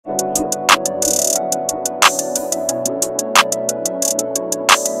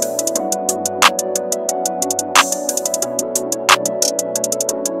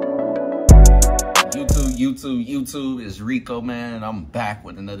YouTube, it's Rico, man. I'm back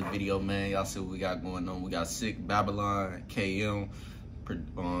with another video, man. Y'all see what we got going on. We got SYC BABYLON KM.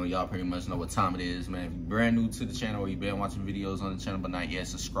 Y'all pretty much know what time it is, man. If you're brand new to the channel or you've been watching videos on the channel but not yet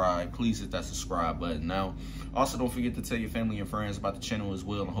subscribed, please hit that subscribe button now. Also, don't forget to tell your family and friends about the channel as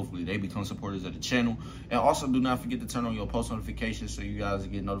well, and hopefully they become supporters of the channel. And also, do not forget to turn on your post notifications so you guys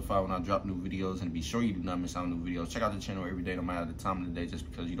get notified when I drop new videos, and be sure you do not miss out on new videos. Check out the channel every day, no matter the time of the day, just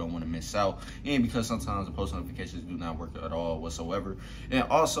because you don't want to miss out, and because sometimes the post notifications do not work at all whatsoever. And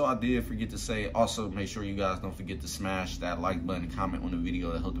also, I did forget to say, also make sure you guys don't forget to smash that like button and comment on the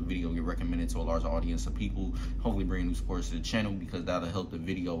video to help the video get recommended to a larger audience of people, hopefully bring new supporters to the channel, because that'll help the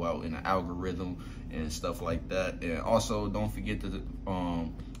video out in the algorithm and stuff like that. And also, don't forget to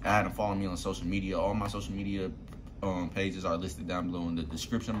add and follow me on social media. All my social media pages are listed down below in the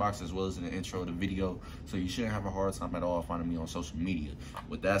description box, as well as in the intro of the video, so you shouldn't have a hard time at all finding me on social media.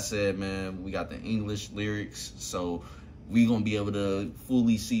 With that said, man, we got the English lyrics, so we gonna be able to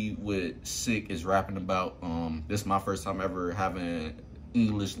fully see what SYC is rapping about. This is my first time ever having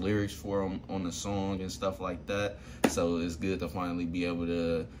English lyrics for him on the song and stuff like that, so it's good to finally be able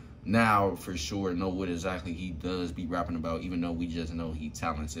to now for sure know what exactly he does be rapping about, even though we just know he's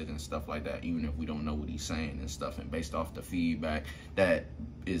talented and stuff like that, even if we don't know what he's saying and stuff, and based off the feedback that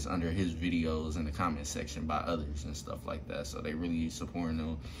is under his videos in the comment section by others and stuff like that. So they really supporting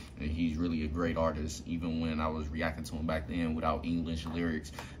him, and he's really a great artist. Even when I was reacting to him back then without English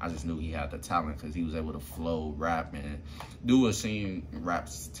lyrics, I just knew he had the talent, because he was able to flow, rap, and do a sing rap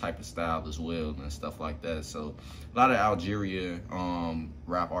type of style as well and stuff like that. So a lot of Algerian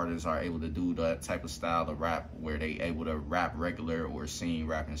rap artists are able to do that type of style of rap, where they able to rap regular or sing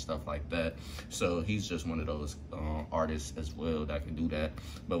rap and stuff like that. So he's just one of those artists as well that can do that.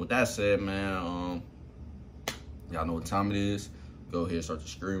 But with that said, man, y'all know what time it is. Go ahead, start the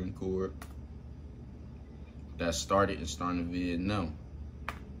screen record. That started and starting the vid now.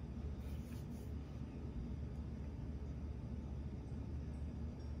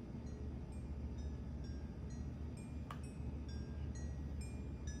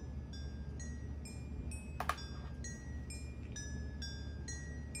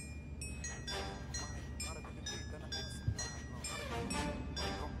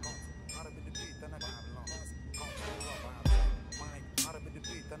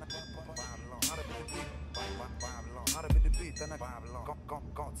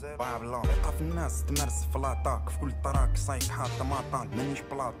 بابلون لقى في الناس تمارس في لاطاك في كل طراك صايك حاط ماطان مانيش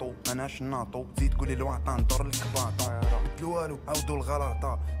بلاطو ماناش ناطو زيد قولي الوطن دور الكباطو بدلو والو عاودو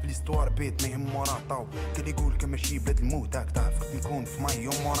الغلطه في ليستوار بيت ما يهمو راطاو كان يقول كان ماشي بلاد الموت هاك تعرف نكون في ماي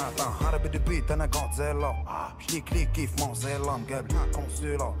يوم وراطا هرب البيت انا غودزيلا شليك ليك كيف موزيلا مقابل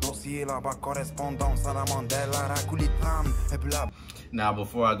كونسولا دوسيلا با كوريسبوندونس على مانديلا راه كل يتفهم بلا. Now,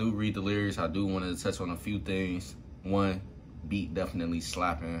 before I do read the lyrics, I do want to touch on a few things. One, beat definitely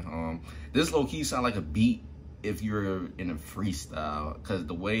slapping. This low-key sound like a beat if you're in a freestyle, because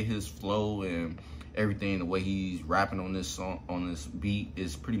the way his flow and everything, the way he's rapping on this song, on this beat,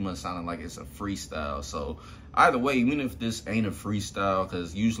 is pretty much sounding like it's a freestyle. So either way, even if this ain't a freestyle,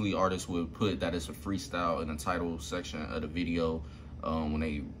 because usually artists would put that it's a freestyle in the title section of the video when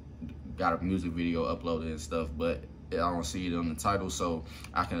they got a music video uploaded and stuff, but I don't see it on the title, so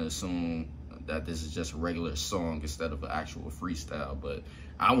I can assume that this is just a regular song instead of an actual freestyle. But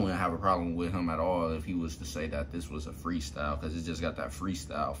I wouldn't have a problem with him at all if he was to say that this was a freestyle, because it just got that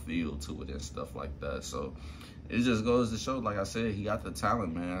freestyle feel to it and stuff like that. So it just goes to show, like I said, he got the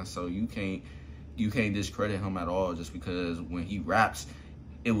talent, man. So you can't discredit him at all, just because when he raps,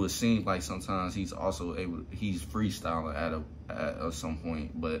 it would seem like sometimes he's freestyling at some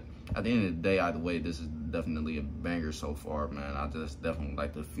point. But at the end of the day, either way, this is definitely a banger so far, man. I just definitely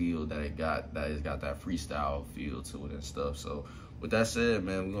like the feel that it's got that freestyle feel to it and stuff. So with that said,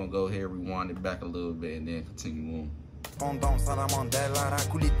 man, we're gonna go ahead and rewind it back a little bit and then continue on. طوندونس على مانديلا راه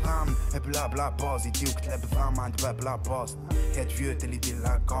كل يتفهم بلا بلا باز يديوك تلعب فام عند باب لا باز كات فيو تلي دير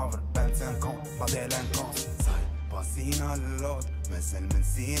لا كوفر بان 50 بادي لانكونس باسينا للود مازال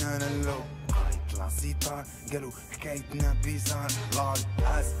منسينا للو هاي كلاسيطار قالوا حكايتنا بيزار لول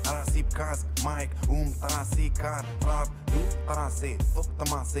هاز راسي بكاس مايك ومطراسي كار راب لو طراسي فوق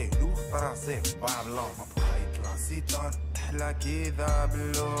طماسي لو طراسي بابلون هاي كلاسيطار تحلى كذا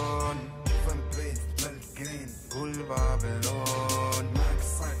باللون فم بيت بالجرين قول بابلون معك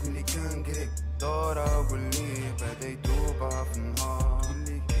الصيف اللي كان قريب دورة وقولي بديت توبة في النهار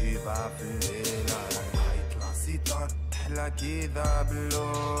اللي كيبا في الليل هاي كلاسيطار تحلى كذا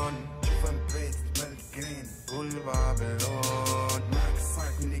باللون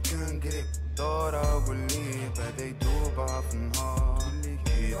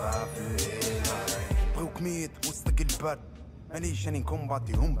البال ماليش راني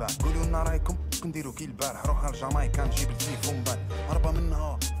نكومباتيهم بعد قولوا لنا رايكم كنديرو كي البارح روح لجامايكا نجيب التليفون بعد هربة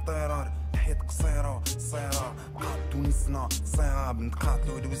منها طيران حياة قصيرة صيرة قعدت ونسنا صيغة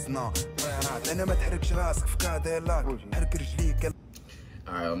بنتقاتلو لوزنا طيرات انا ما تحركش راسك في كاديلاك حرك رجليك.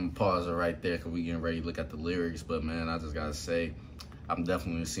 Alright, I'm gonna pause it right there because we getting ready to look at the lyrics, but man, I just gotta say, I'm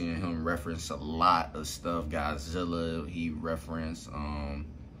definitely seeing him reference a lot of stuff. Godzilla, he referenced,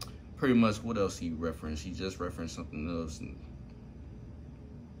 pretty much what else he referenced? He just referenced something else, and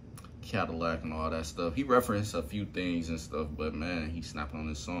Cadillac and all that stuff. He referenced a few things and stuff, but man, he snapped on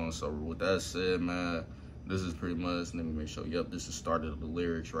this song. So with that said, man, this is pretty much, let me make sure, yep, this is the start of the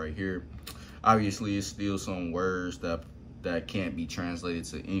lyrics right here. Obviously, it's still some words that can't be translated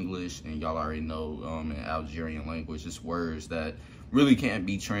to English, and y'all already know in Algerian language, it's words that really can't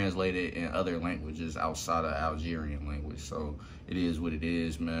be translated in other languages outside of Algerian language. So it is what it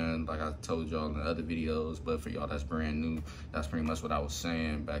is, man. Like I told y'all in the other videos, but for y'all that's brand new, that's pretty much what I was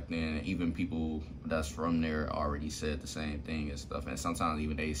saying back then. Even people that's from there already said the same thing and stuff, and sometimes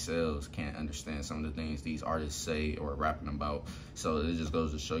even they selves can't understand some of the things these artists say or rapping about. So it just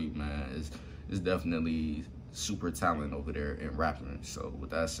goes to show you, man, it's definitely super talent over there in rapping. So with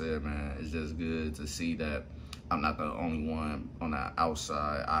that said, man, it's just good to see that I'm not the only one on the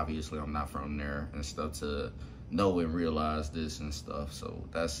outside. Obviously, I'm not from there and stuff to know and realize this and stuff. So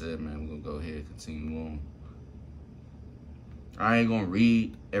with that said, man, we're gonna go ahead and continue on. I ain't gonna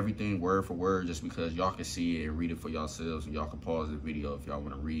read everything word for word just because y'all can see it and read it for yourselves, and y'all can pause the video if y'all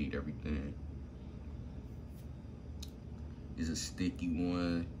wanna read everything. It's a sticky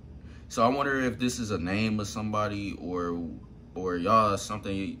one. So I wonder if this is a name of somebody or y'all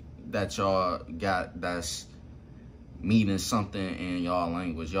something that y'all got that's meaning something in y'all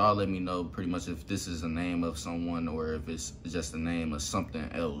language. Y'all let me know pretty much if this is a name of someone or if it's just a name of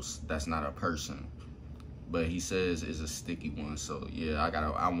something else that's not a person. But he says it's a sticky one. So yeah,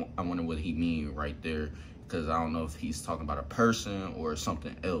 I wonder what he mean right there, because I don't know if he's talking about a person or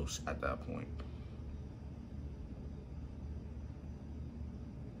something else at that point.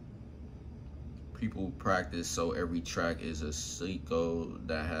 People practice, so every track is a psycho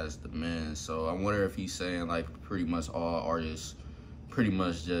that has demands. So I wonder if he's saying like pretty much all artists pretty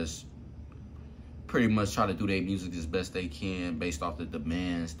much try to do their music as best they can based off the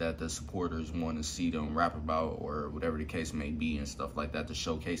demands that the supporters want to see them rap about or whatever the case may be and stuff like that, to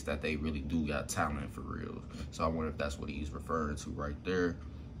showcase that they really do got talent for real. So I wonder if that's what he's referring to right there.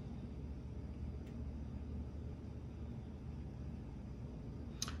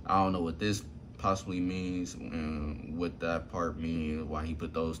 I don't know what this possibly means and what that part means, why he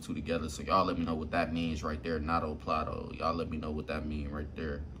put those two together. So y'all let me know what that means right there. Nato Plato, y'all let me know what that means right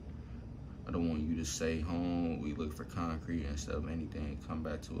there. I don't want you to say home, we look for concrete instead of anything, come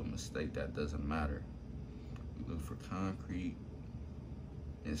back to a mistake that doesn't matter. We look for concrete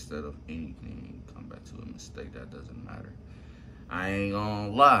instead of anything, come back to a mistake that doesn't matter. I ain't gonna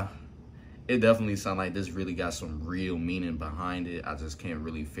lie, it definitely sounds like this really got some real meaning behind it. I just can't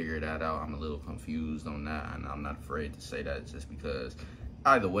really figure that out. I'm a little confused on that, and I'm not afraid to say that just because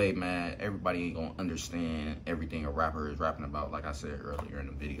either way, man, everybody ain't gonna understand everything a rapper is rapping about, like I said earlier in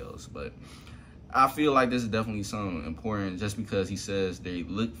the videos. But I feel like this is definitely something important just because he says they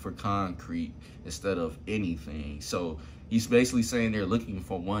look for concrete instead of anything. So he's basically saying they're looking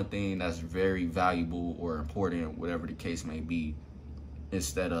for one thing that's very valuable or important, whatever the case may be,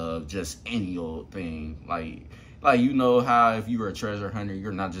 instead of just any old thing. Like you know how if you're a treasure hunter,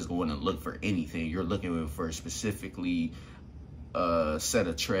 you're not just going to look for anything. You're looking for specifically a set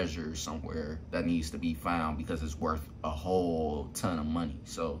of treasure somewhere that needs to be found because it's worth a whole ton of money.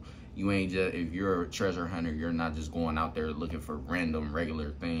 So you ain't just, if you're a treasure hunter, you're not just going out there looking for random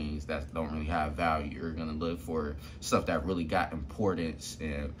regular things that don't really have value. You're gonna look for stuff that really got importance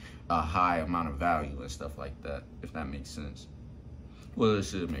and a high amount of value and stuff like that, if that makes sense. Well, it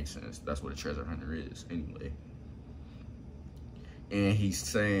should make sense. That's what a treasure hunter is anyway. And he's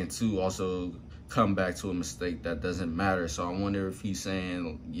saying too, also come back to a mistake that doesn't matter. So I wonder if he's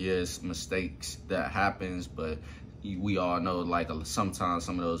saying, yes, mistakes that happens, but we all know like sometimes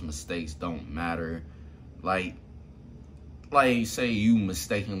some of those mistakes don't matter. Like say you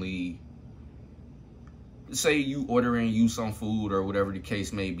mistakenly, say you ordering you some food or whatever the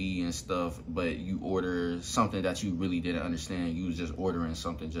case may be and stuff, but you order something that you really didn't understand. You was just ordering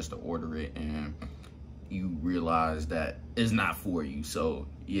something just to order it, and you realize that it's not for you. So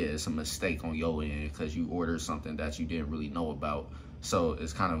yeah, it's a mistake on your end because you ordered something that you didn't really know about. So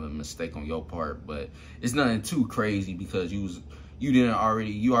it's kind of a mistake on your part, but it's nothing too crazy because you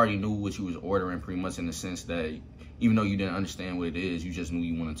already knew what you was ordering, pretty much in the sense that even though you didn't understand what it is, you just knew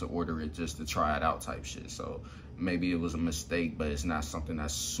you wanted to order it just to try it out type shit. So maybe it was a mistake, but it's not something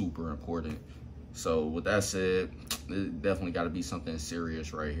that's super important. So with that said, it definitely got to be something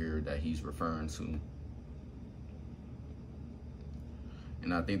serious right here that he's referring to.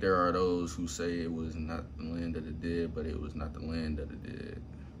 And I think there are those who say it was not the land of the dead, but it was not the land of the dead.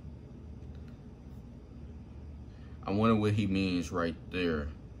 I wonder what he means right there.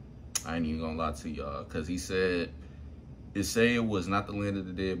 I ain't even gonna lie to y'all, because he said, it say it was not the land of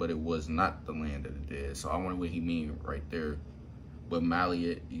the dead, but it was not the land of the dead. So I wonder what he mean right there. But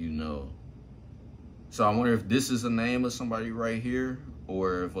Maliat, you know. So I wonder if this is the name of somebody right here,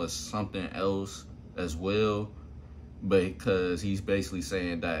 or if it's something else as well. But because he's basically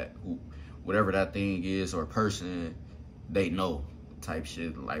saying that whatever that thing is or person, they know type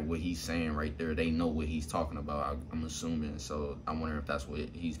shit, like what he's saying right there. They know what he's talking about, I'm assuming. So I wonder if that's what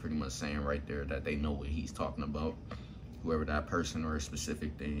he's pretty much saying right there, that they know what he's talking about, whoever that person or a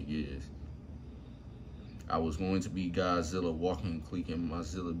specific thing is. I was going to be Godzilla, walking, clicking,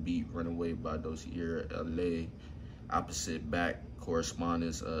 Mozilla beat, runaway by Dossier, LA, opposite back,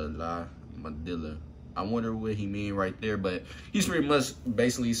 correspondence, La Madilla. I wonder what he mean right there, but he's pretty much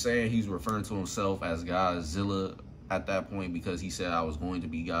basically saying he's referring to himself as Godzilla at that point, because he said I was going to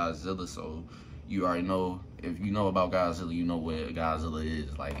be Godzilla. So you already know, if you know about Godzilla, you know what Godzilla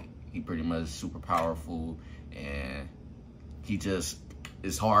is. Like, he pretty much super powerful, and he just,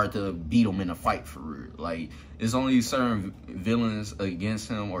 it's hard to beat him in a fight for real. Like, there's only certain villains against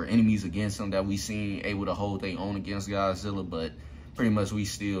him or enemies against him that we seen able to hold their own against Godzilla, but pretty much we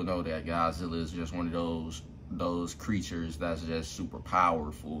still know that Godzilla is just one of those creatures that's just super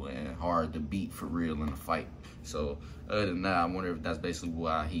powerful and hard to beat for real in a fight. So other than that, I wonder if that's basically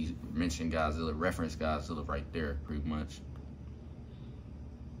why he mentioned Godzilla, referenced Godzilla right there, pretty much.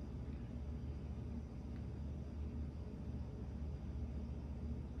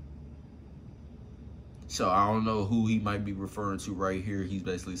 So I don't know who he might be referring to right here. He's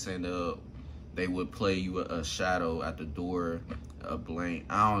basically saying they would play you a shadow at the door, a blank.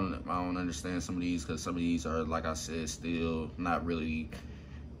 I don't understand some of these, because some of these are, like I said, still not really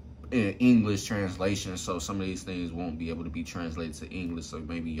in English translation. So some of these things won't be able to be translated to English. So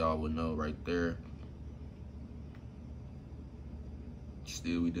maybe y'all would know right there.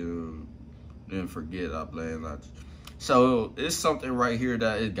 Still, we didn't forget I blame that. So it's something right here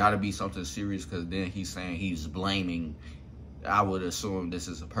that it got to be something serious, because then he's saying he's blaming. I would assume this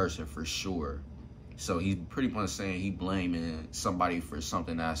is a person for sure. So he's pretty much saying he blaming somebody for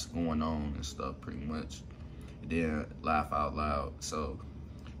something that's going on and stuff, pretty much. Then laugh out loud. So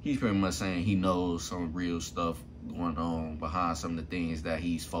he's pretty much saying he knows some real stuff going on behind some of the things that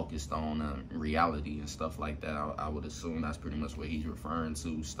he's focused on in reality and stuff like that. I would assume that's pretty much what he's referring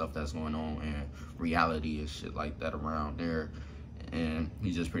to, stuff that's going on in reality and shit like that around there. And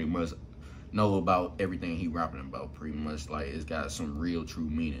he just pretty much know about everything he rapping about, pretty much. Like, it's got some real true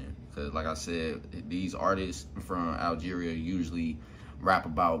meaning, because like I said, these artists from Algeria usually rap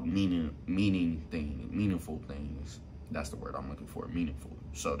about meaningful things. That's the word I'm looking for, meaningful.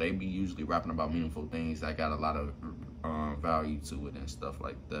 So they be usually rapping about meaningful things that got a lot of value to it and stuff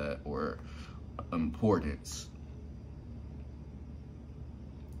like that, or importance.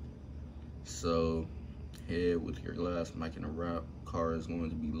 So, head with your glass, mic in a rap, car is going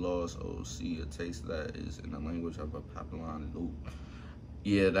to be lost. Oh, see, a taste that is in the language of a Babylon loop.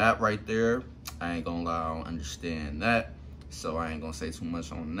 Yeah, that right there, I ain't gonna lie, I don't understand that. So I ain't gonna say too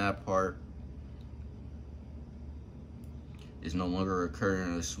much on that part. Is no longer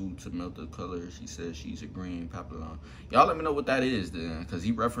occurring a suit to melt the color. She says she's a green papillon. Y'all let me know what that is then, because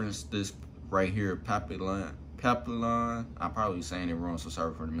he referenced this right here, papillon. I'm probably saying it wrong, so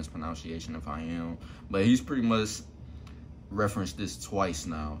sorry for the mispronunciation if I am. But he's pretty much referenced this twice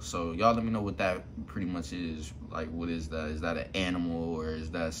now. So y'all let me know what that pretty much is. Like, what is that? Is that an animal, or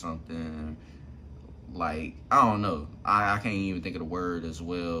is that something like, I don't know. I can't even think of the word as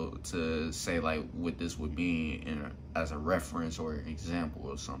well to say like what this would be as a reference or an example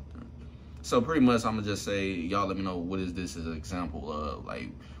or something. So pretty much I'm gonna just say, y'all let me know, what is this as an example of? Like,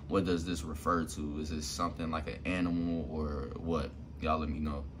 what does this refer to? Is it something like an animal or what? Y'all let me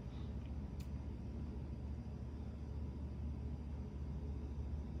know.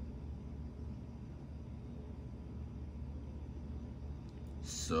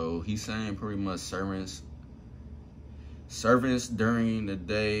 So he's saying pretty much servants during the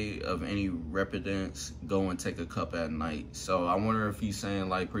day of any repentance go and take a cup at night. So I wonder if he's saying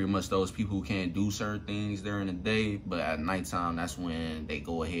like pretty much those people who can't do certain things during the day, but at nighttime, that's when they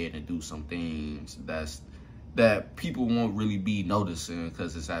go ahead and do some things that's that people won't really be noticing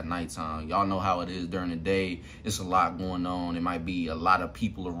because it's at nighttime. Y'all know how it is during the day. It's a lot going on. It might be a lot of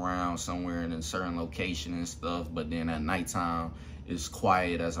people around somewhere in a certain location and stuff, but then at nighttime, it's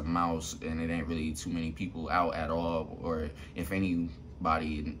quiet as a mouse, and it ain't really too many people out at all. Or if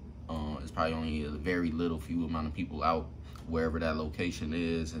anybody, it's probably only a very little few amount of people out wherever that location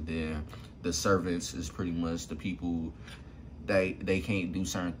is. And then the servants is pretty much the people they can't do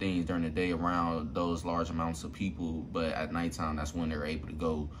certain things during the day around those large amounts of people, but at nighttime, that's when they're able to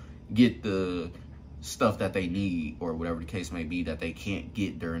go get the stuff that they need, or whatever the case may be, that they can't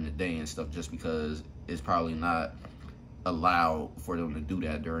get during the day and stuff, just because it's probably not allowed for them to do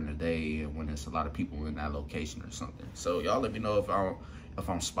that during the day when there's a lot of people in that location or something. So y'all let me know if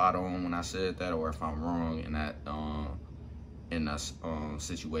I'm spot on when I said that, or if I'm wrong in that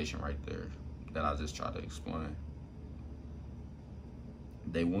situation right there that I just tried to explain.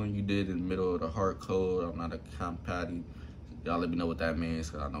 Day one, you did in the middle of the heart code. I'm not a compatty. Y'all let me know what that means,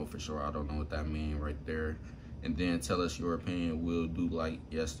 because I know for sure I don't know what that means right there. And then tell us your opinion. We'll do like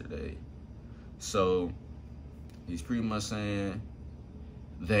yesterday. So he's pretty much saying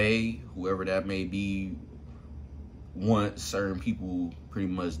they, whoever that may be, want certain people pretty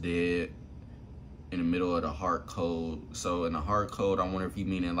much dead in the middle of the heart code. So in the heart code, I wonder if he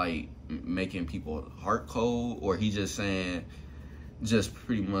meaning like making people heart cold, or he just saying just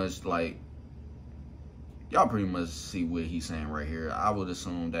pretty much like, y'all pretty much see what he's saying right here. I would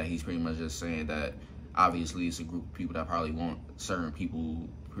assume that he's pretty much just saying that obviously it's a group of people that probably want certain people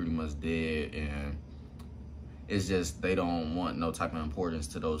pretty much dead, and it's just they don't want no type of importance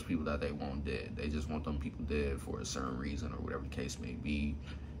to those people that they want dead. They just want them people dead for a certain reason, or whatever the case may be,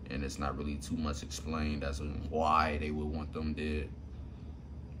 and it's not really too much explained as to why they would want them dead.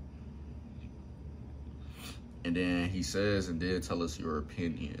 And then he says, and then tell us your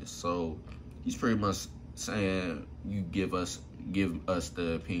opinion. So he's pretty much saying you give us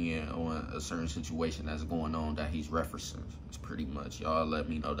the opinion on a certain situation that's going on that he's referencing. It's pretty much, y'all let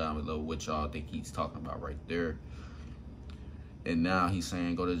me know down below what y'all think he's talking about right there. And now he's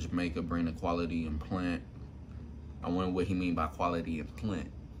saying go to Jamaica, bring the quality and plant. I wonder what he mean by quality and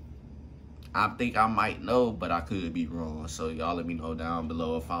plant. I think I might know, but I could be wrong. So y'all let me know down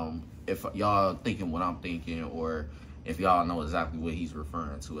below if y'all thinking what I'm thinking, or if y'all know exactly what he's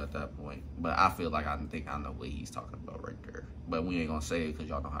referring to at that point. But I feel like I think I know what he's talking about right there. But we ain't gonna say it because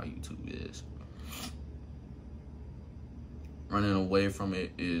y'all know how YouTube is. Running away from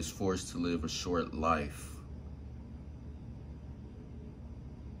it is forced to live a short life.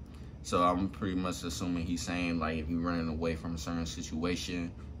 So I'm pretty much assuming he's saying like if you're running away from a certain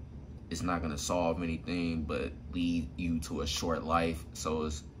situation, it's not gonna solve anything but lead you to a short life. So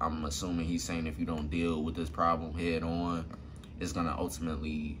I'm assuming he's saying if you don't deal with this problem head on, it's gonna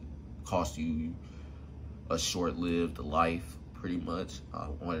ultimately cost you a short-lived life, pretty much. I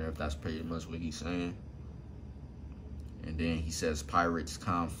wonder if that's pretty much what he's saying. And then he says pirates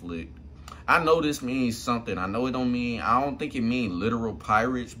conflict. I know this means something. I know it don't mean, I don't think it means literal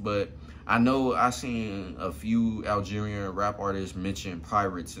pirates, but I know I seen a few Algerian rap artists mention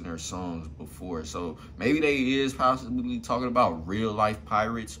pirates in their songs before. So maybe they is possibly talking about real life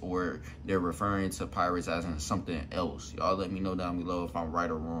pirates, or they're referring to pirates as in something else. Y'all let me know down below if I'm right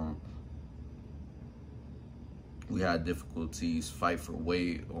or wrong. We had difficulties, fight for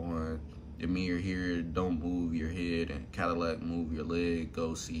weight on Emir here, don't move your head, and Cadillac move your leg,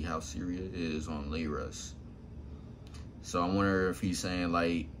 go see how Syria is on Lyras. So I wonder if he's saying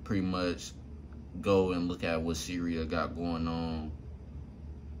like pretty much go and look at what Syria got going on.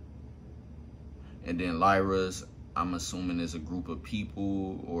 And then Lyras, I'm assuming is a group of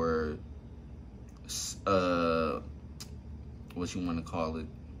people, or what you want to call it.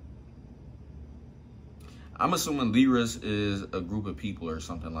 I'm assuming Lyras is a group of people or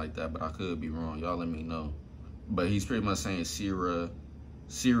something like that, but I could be wrong. Y'all let me know. But he's pretty much saying Syria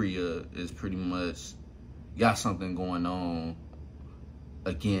is pretty much got something going on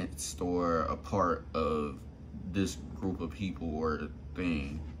against or a part of this group of people or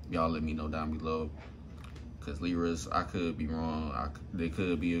thing. Y'all let me know down below. Because Lyras, I could be wrong. They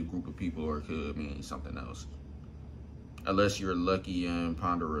could be a group of people, or it could mean something else. Unless you're lucky and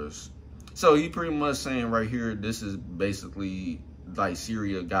ponderous. So he pretty much saying right here, this is basically like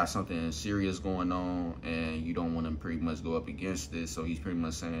Syria got something serious going on, and you don't want to pretty much go up against it. So he's pretty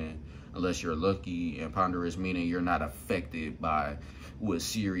much saying, unless you're lucky and ponderous, meaning you're not affected by what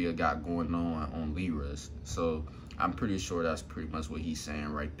Syria got going on Lyras. So I'm pretty sure that's pretty much what he's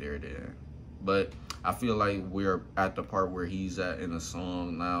saying right there. But I feel like we're at the part where he's at in the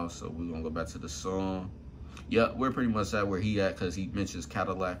song now, so we're gonna go back to the song. Yeah, we're pretty much at where he at, because he mentions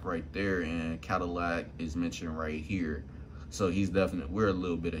Cadillac right there, and Cadillac is mentioned right here. So he's definitely, we're a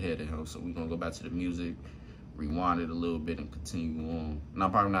little bit ahead of him. So we're gonna go back to the music, rewind it a little bit, and continue on. And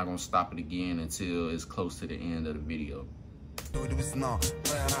I'm probably not gonna stop it again until it's close to the end of the video. دوزنا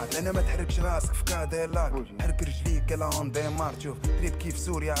طيارات انا ما تحركش راسك في كاديلاك حرك رجليك يلا اون ديمار شوف تريب كيف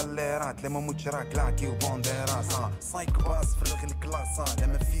سوريا على الليرات لما موتش راك لاكي وبونديراس سايك باس فرغ الكلاسات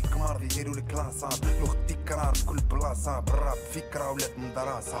لما فيك مرض يديروا الكلاسات لوخ تكرار في كل بلاصه بالراب فكره ولات من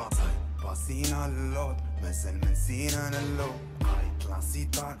دراسه باسينا اللود مازال ما نسينا اللود طلع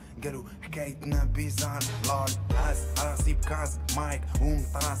سيطار قالوا حكايتنا بيزار لول عاس راسي بكاس مايك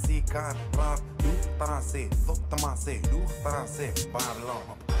ومطراسي كار راب لو طراسي ضب طماسي لو طراسي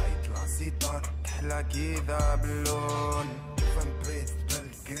بابلون طلع سيطار كحلا كيدا باللون فان بريت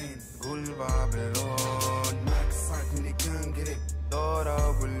بالجرين قول بابلون ماك صاك ملي كان قريب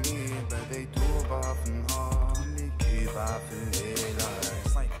دورة واللي بديتو في النهار اللي كيبا في الليلة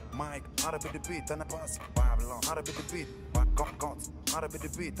مايك عربي البيت انا باس بابلون عربي البيت كونت عربي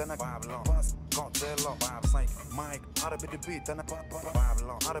البيت انا بابلون باس كونت زيلو باب سايك مايك عربي البيت انا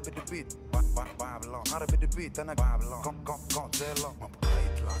بابلون عربي البيت بابلون عربي البيت انا بابلون كونت زيلو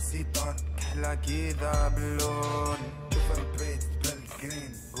يطلع سيطار كحلا كيدا باللون شوف البيت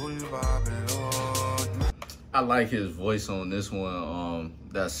بالجرين قول بابلون. I like his voice on this one.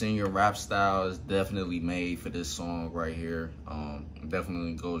 That singer rap style is definitely made for this song right here.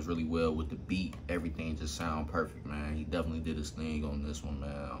 Definitely goes really well with the beat. Everything just sound perfect, man. He definitely did his thing on this one,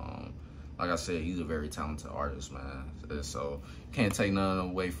 man. Like I said, he's a very talented artist, man. So can't take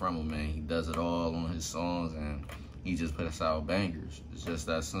nothing away from him, man. He does it all on his songs, and he just puts out bangers. It's just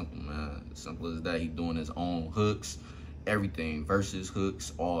that simple, man. As simple as that. He doing his own hooks. Everything, verses,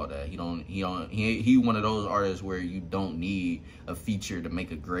 hooks, all that. He one of those artists where you don't need a feature to make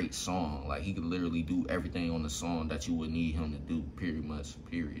a great song. Like, he could literally do everything on the song that you would need him to do,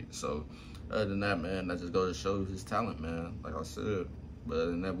 period. So other than that, man, that just goes to show his talent, man, like I said. But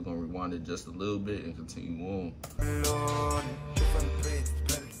other than that, we're gonna rewind it just a little bit and continue on.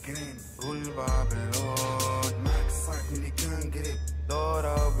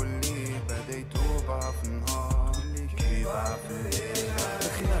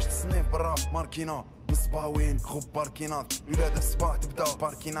 مخيناش تصنيف بالراب ماركينا مصباوين غوب باركينات ولاد الصباح تبداو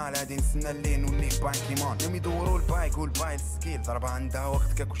باركينا العادي نستنى الليل نولي بانكيمان يوم يدوروا البايك والبايل سكيل ضربة عندها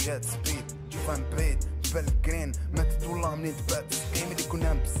وقت كاكوشات سبيد شوف ان بريد بالجرين ماتت والله منين تبات سكيم اللي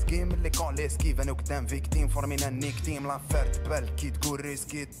كنا بسكيم اللي كون لي سكيف انا وقدام فيكتيم فورمينا النيكتيم لافير تبال كي تقول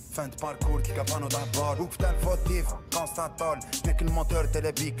ريسكيت فانت باركور تلقى بانو دابور وقفت الفوتيف كونستاتول لكن الموتور تلا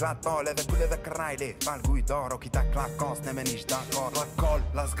بيك لا طول هذا كل هذاك الرايلي طالقو يدور وكي تاك لاكونس انا مانيش داكور لاكول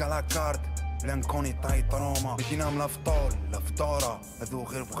لازقا لاكارد بلا نكوني طاي طروما جينا من الفطور الفطورة هذو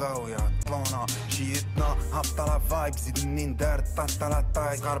غير بغاو يعطلونا جيتنا هابطة لا فايب زيد منين دارت طاطا لا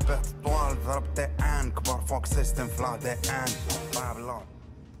طاي صغار بيت طوال ضرب دي ان كبار فوق سيستم فلا دي ان بابلون.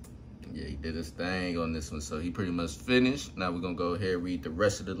 Yeah, he did his thing on this one, so he pretty much finished. Now we're gonna go ahead and read the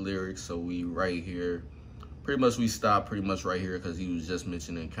rest of the lyrics. So we right here, pretty much we stopped pretty much right here because he was just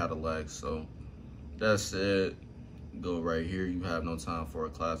mentioning Cadillac. So that's it. Go right here. You have no time for a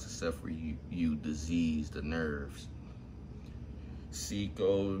class except for you disease the nerves.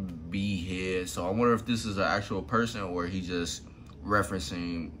 Seco B head. So I wonder if this is an actual person or he just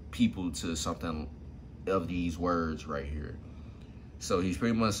referencing people to something of these words right here. So he's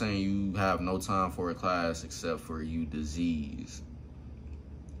pretty much saying you have no time for a class except for you disease.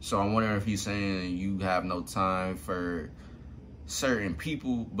 So I'm wondering if he's saying you have no time for certain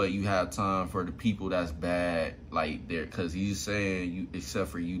people, but you have time for the people that's bad, like there, because he's saying you except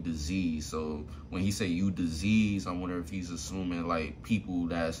for you disease. So when he say you disease, I wonder if he's assuming like people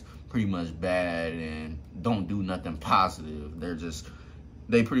that's pretty much bad and don't do nothing positive.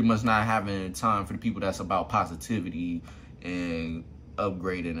 They pretty much not having time for the people that's about positivity and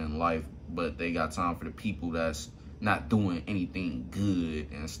upgrading in life, but they got time for the people that's not doing anything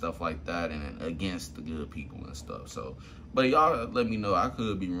good and stuff like that, and against the good people and stuff. So, but y'all let me know. I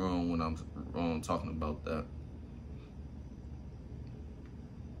could be wrong when I'm wrong talking about that.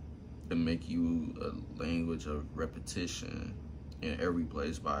 To make you a language of repetition in every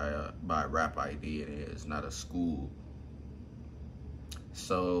place by rap idea. It's not a school.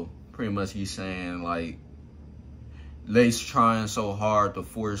 So pretty much he's saying like they's trying so hard to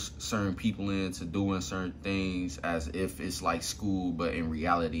force certain people into doing certain things as if it's like school, but in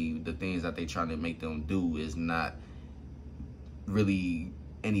reality, the things that they trying to make them do is not really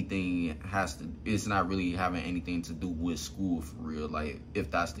anything it's not really having anything to do with school for real. Like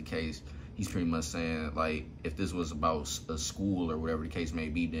if that's the case, he's pretty much saying, like, if this was about a school or whatever the case may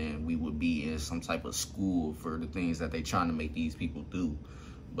be, then we would be in some type of school for the things that they trying to make these people do.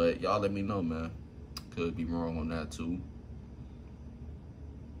 But y'all let me know, man. Could be wrong on that too.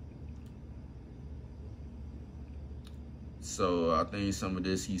 So I think some of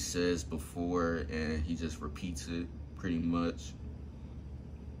this he says before and he just repeats it pretty much.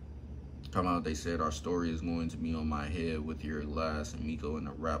 Come out, they said, our story is going to be on my head with your glass, and Miko in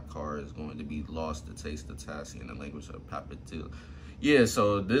the rap car is going to be lost to taste the tassie in the language of Papatil. Yeah,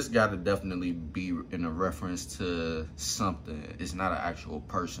 so this got to definitely be in a reference to something. It's not an actual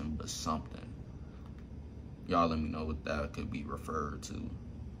person, but something. Y'all let me know what that could be referred to.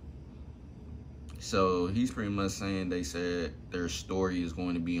 So he's pretty much saying, they said their story is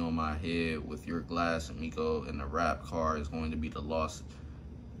going to be on my head with your glass, and Miko in the rap car is going to be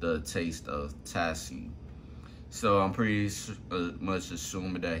the taste of tassie. So I'm pretty much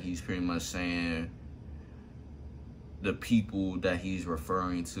assuming that he's pretty much saying the people that he's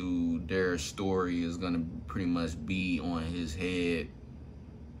referring to, their story is gonna pretty much be on his head.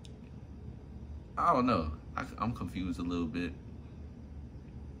 I don't know. I'm confused a little bit.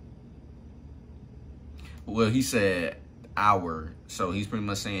 Well, he said our, so he's pretty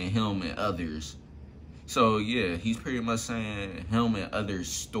much saying him and others. So yeah, he's pretty much saying him and others'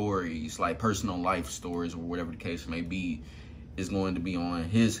 stories, like personal life stories or whatever the case may be, is going to be on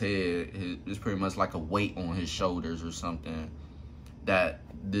his head. It's pretty much like a weight on his shoulders or something that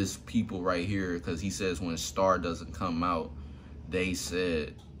this people right here, because he says when Star doesn't come out, they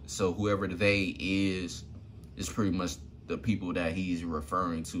said, so whoever they is pretty much the people that he's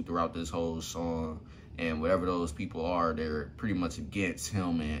referring to throughout this whole song. And whatever those people are, they're pretty much against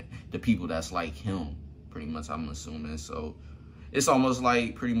him and the people that's like him, pretty much, I'm assuming. So it's almost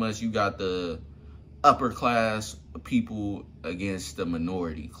like pretty much you got the upper class people against the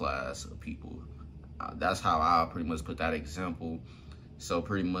minority class of people. That's how I pretty much put that example. So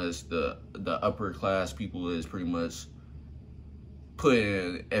pretty much the upper class people is pretty much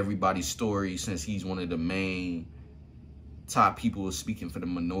putting everybody's story, since he's one of the main top people speaking for the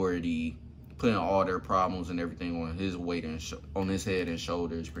minority, putting all their problems and everything on his weight and on his head and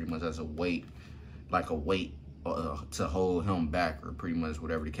shoulders, pretty much as a weight, like a weight to hold him back, or pretty much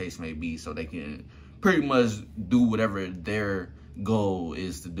whatever the case may be, so they can pretty much do whatever their goal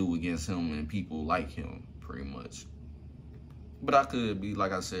is to do against him and people like him, pretty much. But I could be,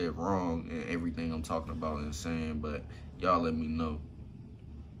 like I said, wrong in everything I'm talking about and saying, but y'all let me know.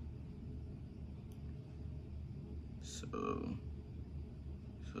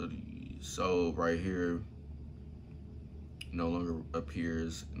 So right here, no longer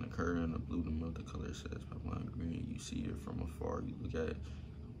appears in the current. The blue, the multicolor says pipeline green. You see it from afar. You look at it.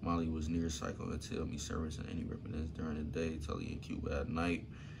 Molly was near cycle until me service and any represents during the day. Tully and Cuba at night.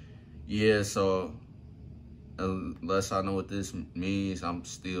 Yeah, so unless I know what this means, I'm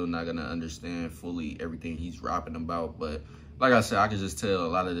still not gonna understand fully everything he's rapping about. But like I said, I can just tell a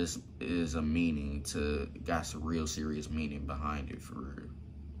lot of this is a meaning got some real serious meaning behind it, for real.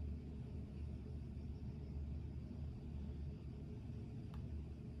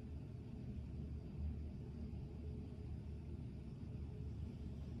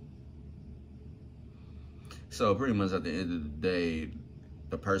 So pretty much at the end of the day,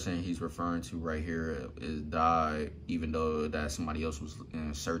 the person he's referring to right here is died, even though that somebody else was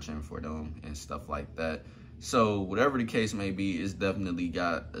searching for them and stuff like that. So whatever the case may be, it's definitely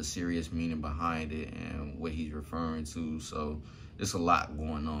got a serious meaning behind it and what he's referring to. So it's a lot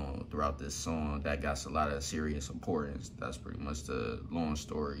going on throughout this song that got a lot of serious importance. That's pretty much the long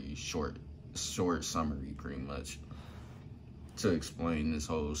story, short summary, pretty much, to explain this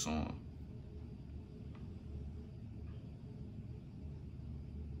whole song.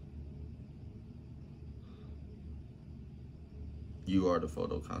 You are the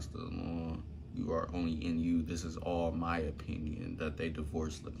photo constant alone. You are only in you. This is all my opinion that they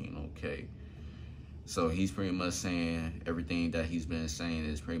divorced looking okay. So he's pretty much saying everything that he's been saying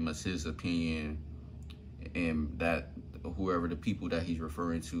is pretty much his opinion, and that whoever the people that he's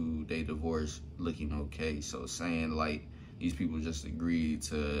referring to, they divorced looking okay. So saying like these people just agreed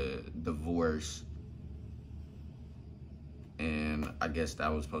to divorce, and I guess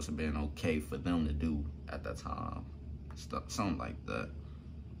that was supposed to be okay for them to do at that time. Something like that.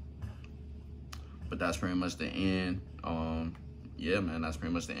 But that's pretty much the end. Yeah, man, that's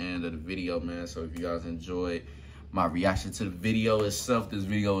pretty much the end of the video, man. So if you guys enjoyed my reaction to the video itself, this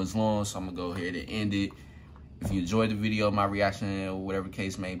video is long, so I'm gonna go ahead and end it. If you enjoyed the video, my reaction, or whatever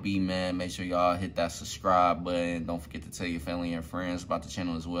case may be, man, make sure y'all hit that subscribe button. Don't forget to tell your family and friends about the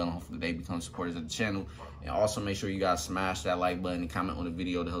channel as well. And hopefully they become supporters of the channel. And also make sure you guys smash that like button and comment on the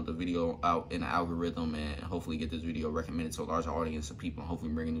video to help the video out in the algorithm and hopefully get this video recommended to a larger audience of people and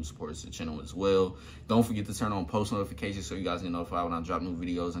hopefully bring new supporters to the channel as well. Don't forget to turn on post notifications so you guys get notified when I drop new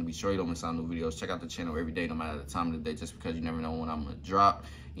videos, and be sure you don't miss out on new videos. Check out the channel every day, no matter the time of the day, just because you never know when I'm gonna drop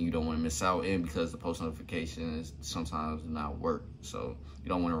and you don't want to miss out, and because the post notifications sometimes do not work, so you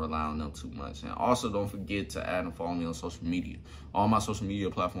don't want to rely on them too much. And also don't forget to add and follow me on social media. All my social media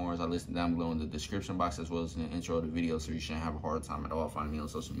platforms are listed down below in the description box as well as in the intro of the video, so you shouldn't have a hard time at all finding me on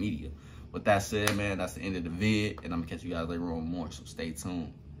social media. With that said, man, that's the end of the vid, and I'm gonna catch you guys later on more, so stay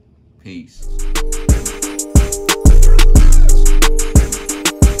tuned. Peace.